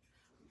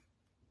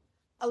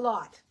 A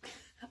lot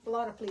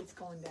of pleats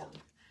going down.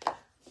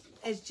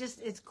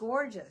 It's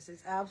gorgeous.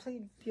 It's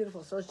absolutely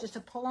beautiful. So it's just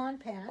a pull-on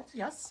pant.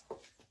 Yes.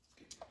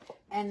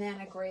 And then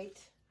a great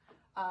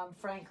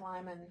Frank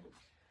Lyman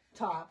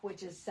top,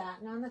 which is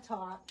satin on the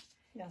top,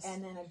 Yes.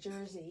 and then a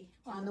jersey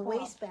on On the the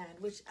bottom. waistband,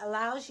 which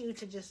allows you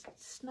to just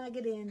snug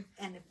it in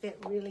and it fit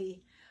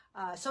really,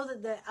 so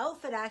that the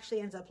outfit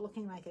actually ends up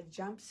looking like a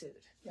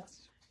jumpsuit.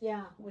 Yes.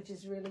 Yeah, which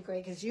is really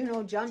great because you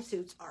know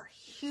jumpsuits are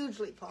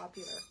hugely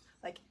popular.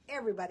 Like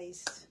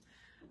everybody's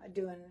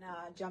doing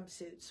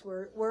jumpsuits.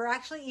 We're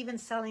actually even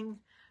selling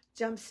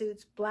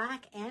jumpsuits,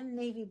 black and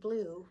navy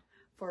blue,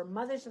 for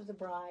mothers of the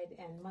bride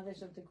and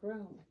mothers of the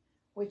groom,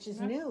 which is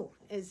new,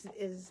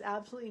 is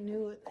absolutely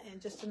new, and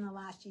just in the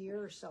last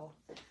year or so.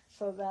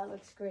 So that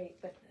looks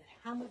great. But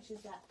how much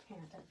is that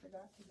pant? I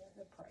forgot to get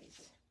the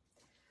price.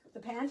 The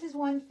pant is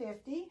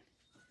 $150,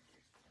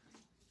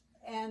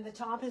 and the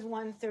top is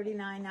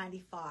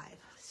 $139.95.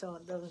 So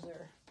those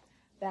are,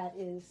 that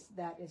is.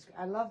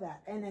 I love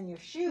that. And then your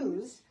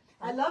shoes.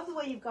 I love the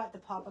way you've got the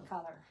pop of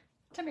color.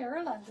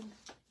 Tamara London.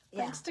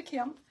 Yeah. Thanks to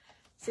Kim.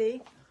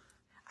 See?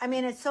 I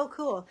mean, it's so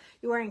cool.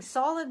 You're wearing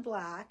solid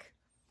black,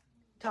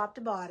 top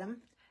to bottom.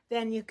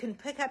 Then you can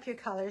pick up your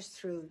colors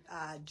through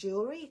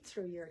jewelry,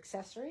 through your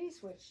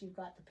accessories, which you've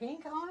got the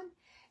pink on,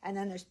 and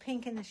then there's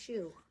pink in the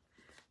shoe.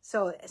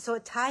 So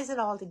it ties it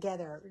all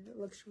together. It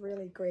looks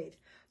really great.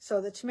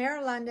 So the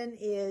Tamara London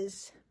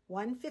is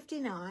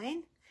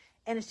 $159,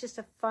 and it's just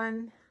a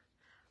fun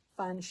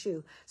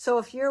shoe. So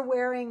if you're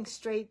wearing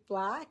straight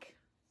black,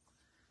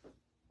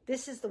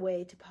 this is the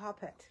way to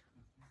pop it.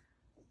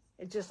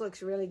 It just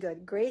looks really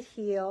good. Great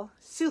heel,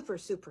 super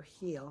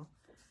heel.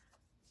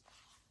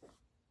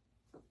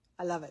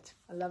 I love it.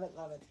 I love it.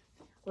 Love it.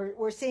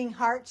 We're seeing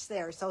hearts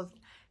there. So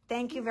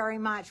thank you very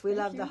much. We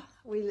love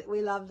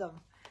we love them.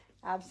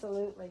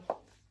 Absolutely.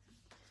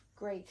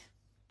 Great.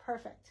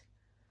 Perfect.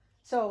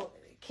 So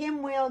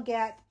Kim will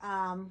get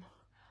I'm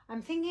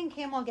thinking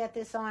Kim will get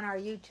this on our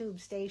YouTube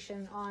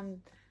station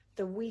on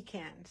the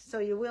weekend. So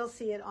you will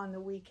see it on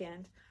the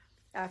weekend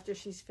after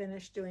she's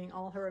finished doing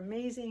all her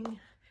amazing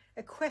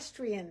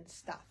equestrian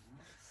stuff.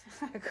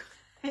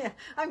 Yeah,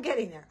 I'm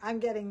getting there. I'm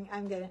getting.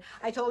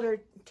 I told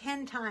her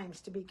 10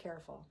 times to be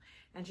careful,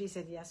 and she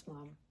said, "Yes,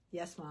 Mom.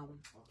 Yes, Mom.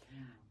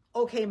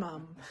 Okay,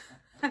 Mom.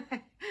 I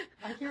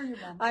hear you,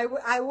 Mom.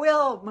 I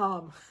will,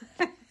 Mom."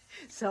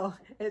 So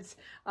it's.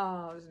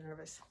 Oh, I was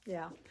nervous.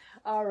 Yeah.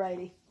 All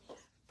righty.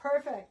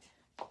 Perfect.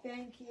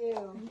 Thank you.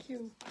 Thank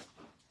you.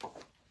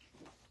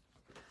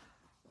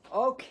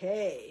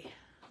 Okay.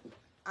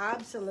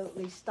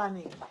 Absolutely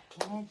stunning.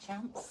 Speaking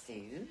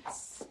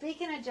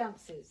of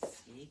jumpsuits.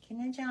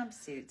 Speaking of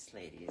jumpsuits,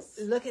 ladies.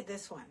 Look at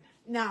this one.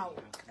 Now,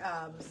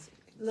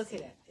 look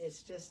at it.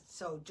 It's just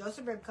so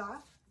Joseph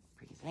Ribkoff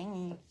Pretty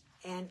blingy.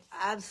 and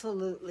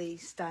absolutely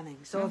stunning.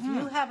 So if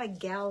you have a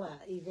gala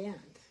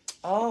event,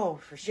 Oh,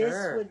 for sure.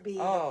 this would be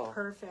the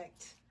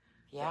perfect.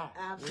 Yeah,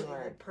 absolutely you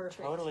are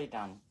perfect. totally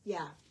done.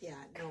 Yeah.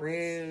 No,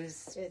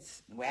 Cruise,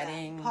 it's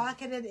wedding.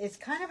 pocketed. It's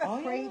kind of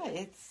a crepe.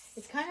 Yeah,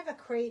 It's kind of a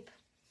crepe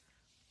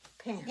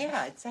pant.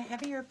 yeah, it's a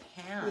heavier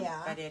pant,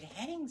 Yeah. but it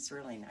hangs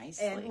really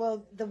nicely. And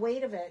well, the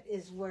weight of it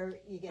is where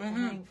you get the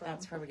hang from.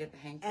 That's where we get the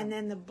hang from. And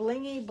then the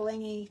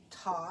blingy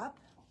top,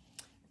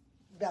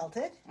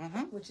 belted,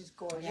 which is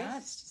gorgeous. Yeah,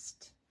 it's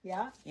just,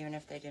 Yeah, even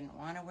if they didn't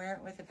want to wear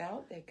it with a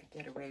belt, they could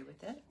get away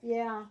with it.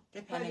 yeah.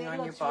 Depending But it on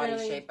your looks body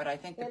really- shape, but I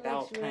think the it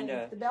belt looks kind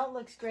really- of the belt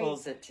looks great.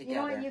 pulls it You know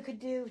together. what you could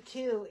do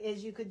too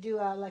is you could do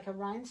like a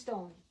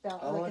rhinestone belt,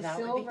 Oh, like a that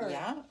silver. would be,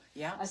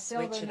 yeah. A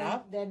silver, Switch it and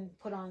up. then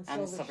put on And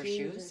silver silver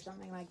shoes or shoes.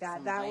 something like that.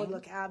 Some That would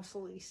bling. look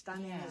absolutely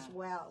stunning Yeah. as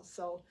well.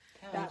 So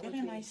Yeah, that they would did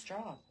a be nice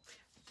job.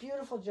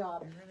 beautiful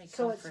job. Really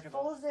So it's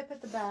comfortable. full zip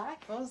at the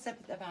back. Full zip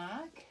at the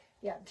back.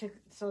 Yeah,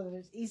 so that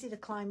it's easy to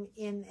climb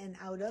in and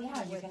out of.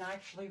 Yeah, you with- can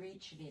actually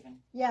reach it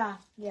even. Yeah,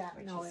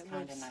 Which no, is it kinda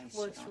works, nice.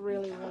 works You don't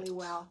really, need really that.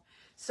 well.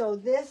 So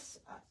this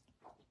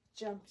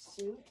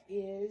jumpsuit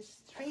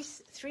is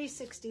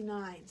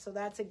 $369. So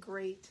that's a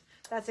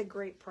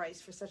great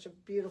price for such a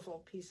beautiful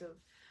piece of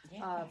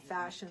Yeah.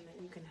 fashion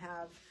that you can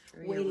have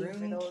Throw waiting your for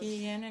room those.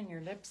 key in and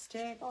your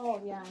lipstick, Oh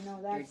yeah, no,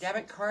 your that's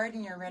debit card,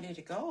 and you're ready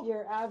to go.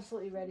 you're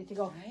absolutely ready to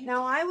go. Right.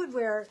 Now I would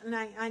wear, and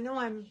I know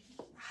I'm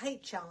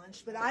height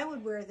challenged, but I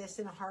would wear this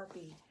in a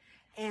heartbeat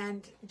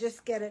and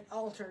just get it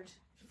altered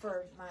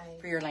for my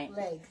For your length.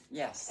 legs.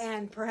 Yes.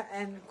 And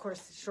of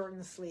course shorten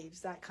the sleeves,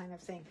 that kind of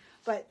thing.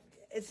 But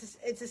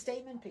it's a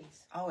statement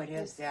piece. Oh, it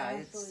is. It's Yeah,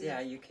 it's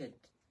absolutely-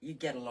 you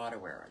get a lot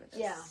of wear out of this.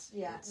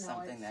 Yeah, It's no,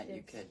 something it's- that you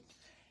it's- could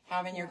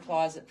have in your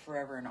closet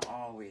forever and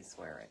always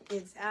wear it.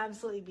 It's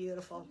absolutely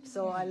beautiful.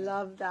 So I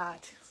love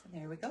that. So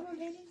there we go,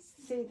 ladies.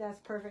 See, that's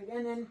perfect.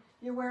 And then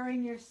you're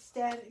wearing your My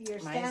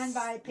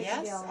standby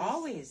Picadilly. Yes,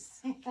 always.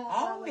 That looks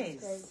Always.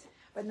 great.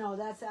 But no,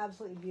 that's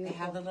absolutely They beautiful.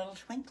 have the little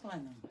twinkle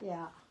in them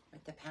Yeah.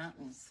 with the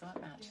patterns, so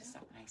it matches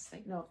up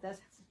nicely. No,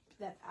 that's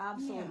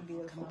absolutely Yeah, I'll come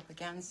beautiful. up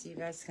again so you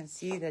guys can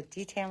see the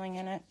detailing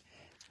in it.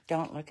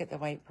 Don't look at the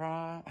white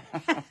bra.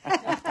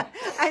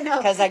 I know.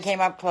 Because I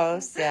came up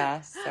close,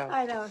 yeah. So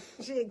I know.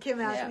 Kim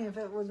asked Yeah. me if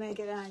it would make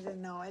it, and I said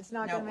no. It's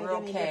not no, going to we're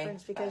make any okay.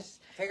 difference because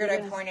Figured you're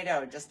I'd gonna- point it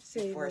out just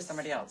see before this.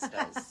 somebody else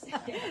does.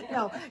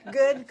 No,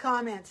 good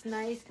comments,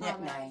 nice Yeah,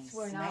 comments. nice.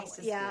 We're not. Nice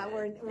is yeah,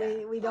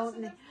 good. we don't.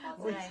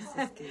 Nice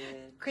is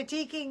good.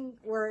 Critiquing,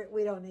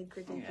 we don't need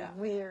critiquing.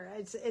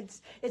 Yeah.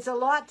 It's a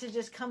lot to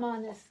just come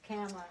on this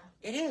camera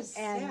It is,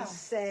 and yeah.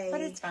 say,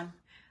 But it's fun.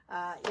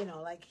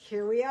 like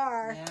here we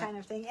are, Yeah. kind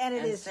of thing, and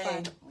it And is say,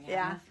 fun. We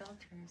Yeah. have no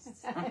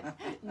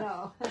filters.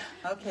 No.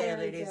 Okay, Very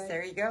ladies, good.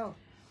 there you go.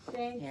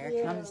 Thank Here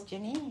you. comes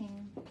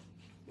Janine.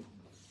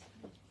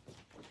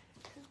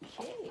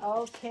 Okay.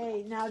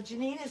 Okay, now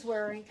Janine is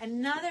wearing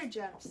another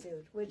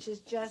jumpsuit, which is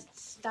just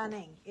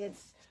stunning.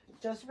 It's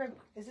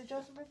is it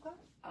Joseph Ribkoff?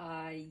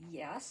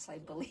 Yes, I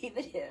believe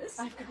it is.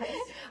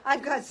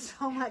 I've got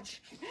so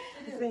much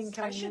thing I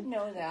coming should in.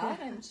 know that.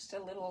 I'm just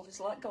there's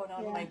a lot going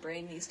on in my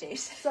brain these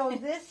days. So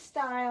this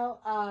style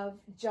of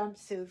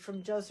jumpsuit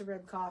from Joseph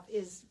Ribkoff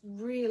is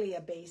really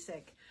a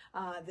basic.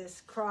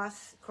 This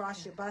cross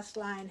your bust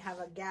line, have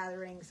a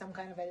gathering, some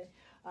kind of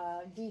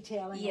a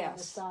detailing on the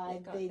Yes,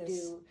 side. they got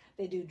this.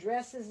 They do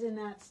dresses in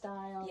that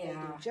style. Yeah. They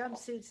do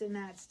jumpsuits in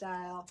that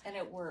style. And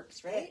it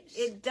works, right?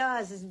 It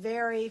does. It's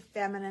very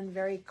feminine,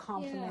 very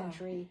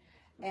complimentary,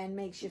 and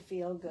makes you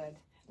feel good.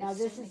 Now It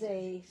this is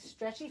certainly a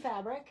stretchy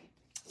fabric,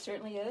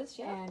 certainly is,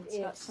 yeah. and It's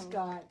got it's some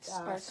got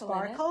sparkle in it.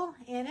 sparkle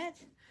in it.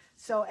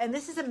 So, and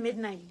this is a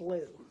midnight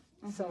blue.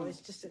 Mm-hmm. So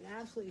it's just an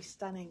absolutely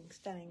stunning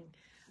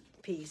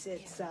piece.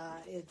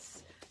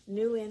 It's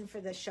new in for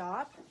the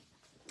shop,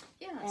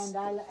 Yes. and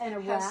a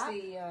It has wrap.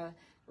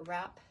 the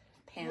wrap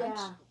pant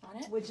Yeah, on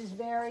it. which is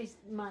very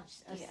much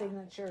a Yeah.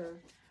 signature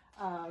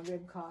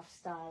Ribkoff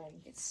styling.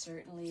 It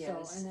certainly So,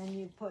 is. and then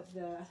you put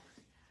the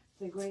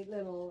great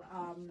little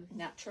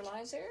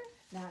Naturalizer.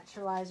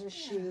 Naturalizer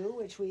shoe,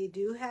 which we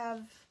do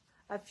have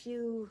a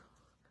few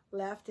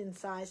left in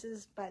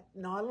sizes, but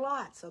not a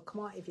lot. So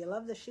come on, if you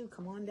love the shoe,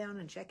 come on down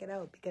and check it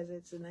out because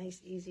it's a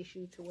nice, easy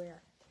shoe to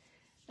wear.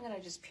 And then I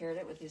just paired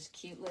it with this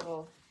cute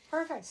little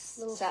Perfect,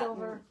 little satin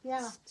silver,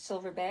 yeah.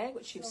 silver bag,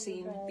 which you've Silver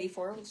seen bag.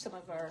 before with some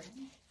of our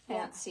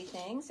fancy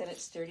things, and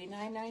it's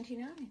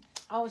 $39.99.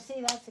 Oh,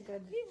 see, that's a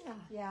good. Yeah.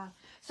 Yeah.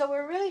 So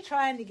we're really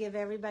trying to give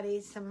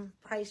everybody some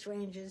price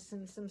ranges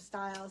and some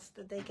styles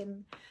that they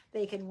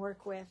can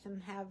work with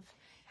and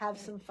have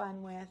some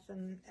fun with,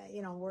 and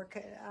work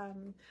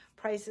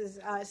prices.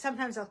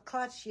 Sometimes a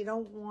clutch you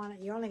don't want it.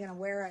 You're only going to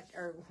wear it,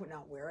 or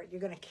not wear it.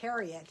 You're going to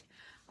carry it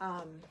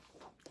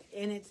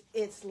in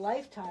its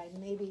lifetime,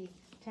 maybe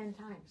 10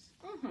 times.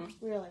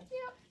 Really.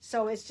 Yep.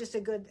 So it's just a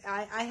good.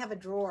 I have a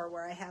drawer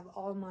where I have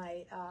all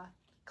my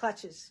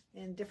clutches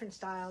in different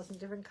styles and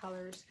different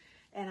colors,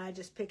 and I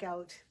just pick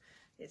out.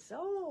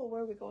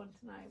 Where are we going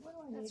tonight? What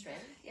do I need? That's right.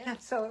 Yeah.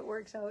 So it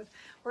works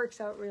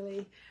out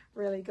really,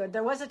 really good.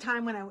 There was a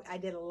time when I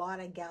did a lot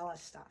of gala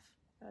stuff.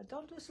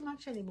 Don't do so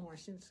much anymore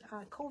since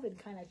COVID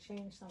kind of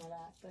changed some of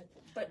that.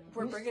 But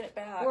we're bringing it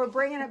back. We're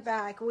bringing it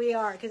back. We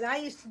are, because I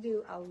used to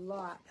do a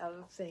lot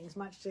of things.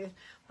 Much to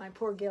my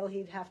poor Gil,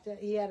 he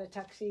had a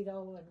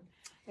tuxedo, and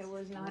it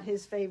was not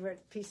his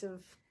favorite piece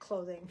of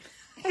clothing.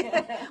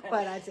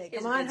 But I'd say,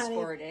 He's come a on, good honey,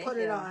 sport, eh? put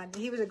it Yeah. on.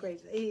 He was a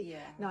great.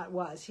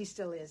 He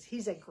still is.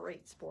 He's a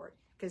great sport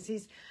because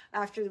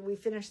after we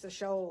finish the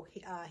show,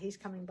 he's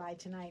coming by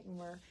tonight, and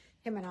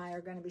him and I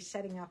are going to be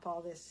setting up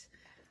all this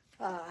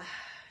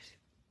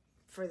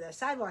for the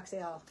sidewalk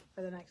sale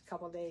for the next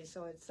couple of days.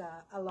 So it's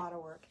a lot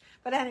of work.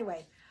 But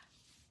anyway,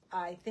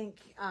 I think,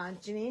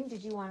 Janine,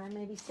 did you want to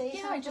maybe say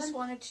something? I just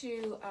wanted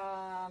to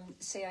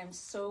say I'm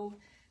so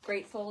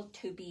grateful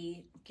to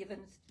be given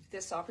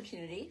this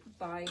opportunity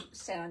by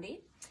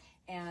Sandy,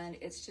 and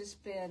it's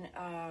just been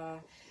a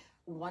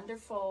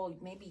wonderful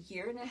maybe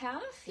year and a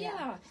half.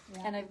 Yeah.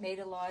 And I've made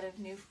a lot of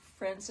new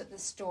friends at the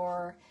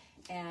store,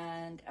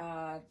 and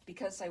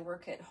because I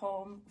work at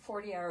home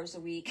 40 hours a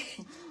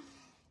week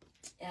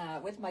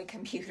with my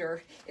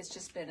computer, it's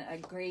just been a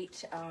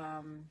great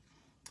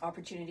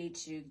opportunity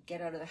to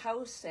get out of the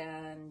house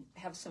and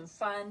have some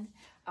fun.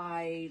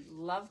 I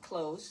love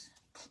clothes.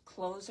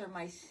 Clothes are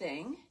my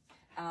thing.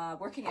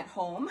 Working at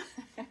home,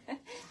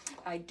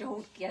 I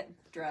don't get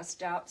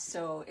dressed up,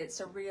 so it's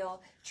a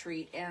real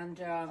treat.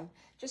 And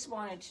just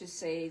wanted to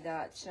say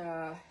that,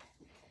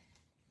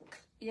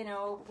 you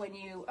know, when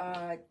you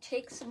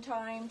take some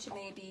time to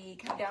maybe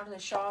come down to the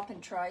shop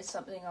and try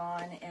something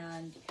on,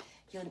 and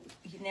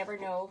you never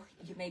know,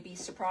 you may be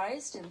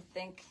surprised and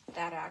think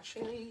that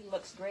actually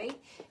looks great.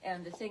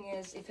 And the thing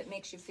is, if it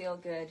makes you feel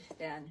good,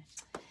 then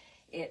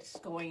it's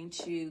going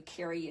to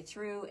carry you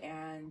through,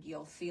 and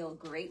you'll feel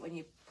great when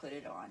you put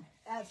it on.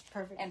 That's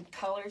perfect. And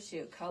color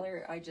too.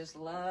 Color, I just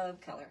love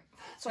color.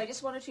 So I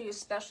just wanted to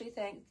especially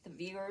thank the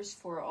viewers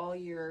for all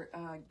your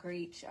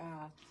great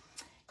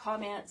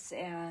comments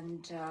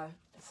and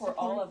for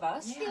all of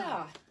us.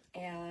 Yeah.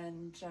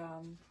 And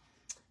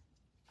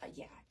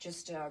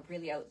just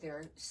really out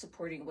there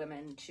supporting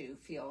women to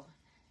feel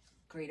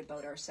great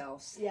about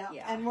ourselves. Yeah.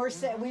 And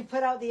we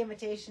put out the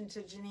invitation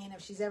to Janine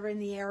if she's ever in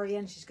the area,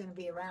 and she's going to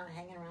be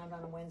hanging around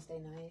on a Wednesday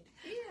night.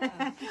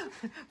 Yeah.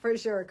 For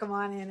sure. Come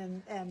on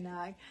in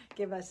and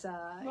give us.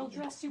 We'll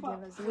dress you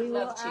up. We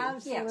will love to.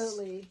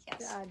 absolutely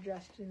Yes.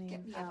 Dress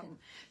Janine. Yep.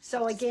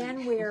 So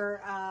again, we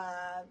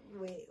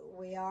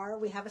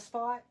have a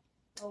spot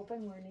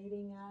open. We're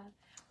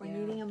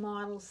needing a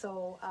model.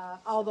 So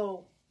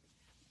although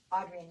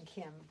Audrey and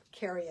Kim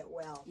carry it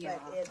well,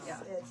 but it's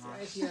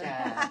if you're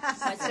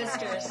My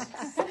sisters.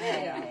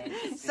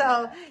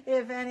 So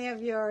if any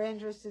of you are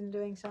interested in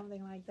doing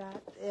something like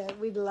that,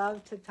 we'd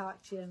love to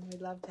talk to you, and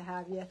we'd love to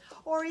have you.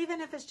 Or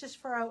even if it's just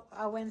for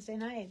a Wednesday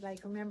night.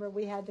 Like, remember,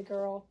 we had the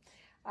girl,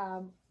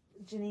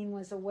 Janine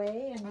was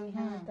away, and we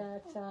had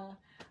that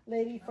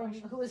lady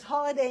who was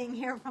holidaying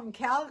here from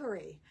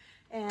Calgary,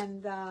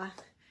 and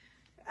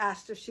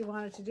asked if she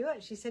wanted to do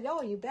it. She said,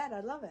 "Oh, you bet,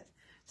 I'd love it."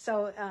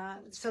 So,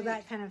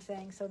 that kind of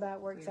thing. So that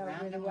works out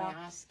really well.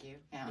 Ask you.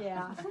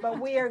 Yeah, but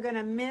we are going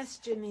to miss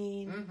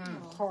Janine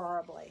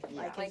horribly.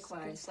 Yeah.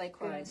 Likewise.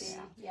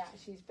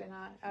 She's been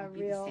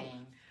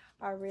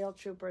a real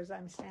trooper as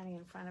I'm standing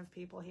in front of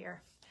people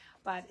here.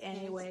 But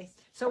anyway,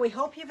 so we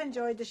hope you've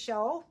enjoyed the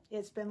show.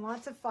 It's been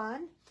lots of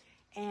fun.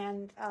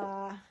 And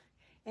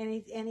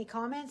any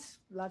comments?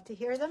 Love to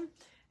hear them.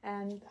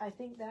 And I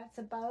think that's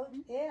about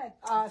it.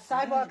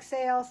 Sidewalk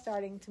sale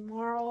starting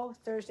tomorrow,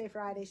 Thursday,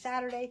 Friday,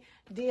 Saturday.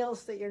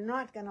 Deals that you're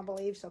not going to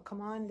believe, so come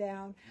on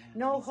down.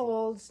 No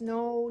holds,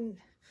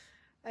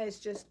 it's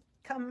just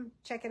come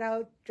check it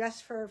out, dress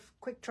for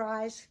quick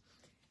tries,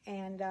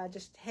 and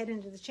just head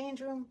into the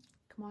change room,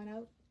 come on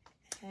out,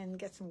 and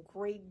get some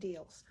great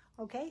deals.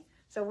 Okay?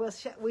 So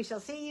we shall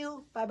see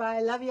you. Bye-bye.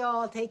 Love you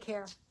all. Take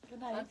care.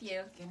 Good night. Love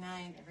you. Good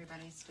night,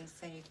 everybody. Stay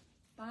safe.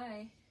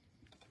 Bye.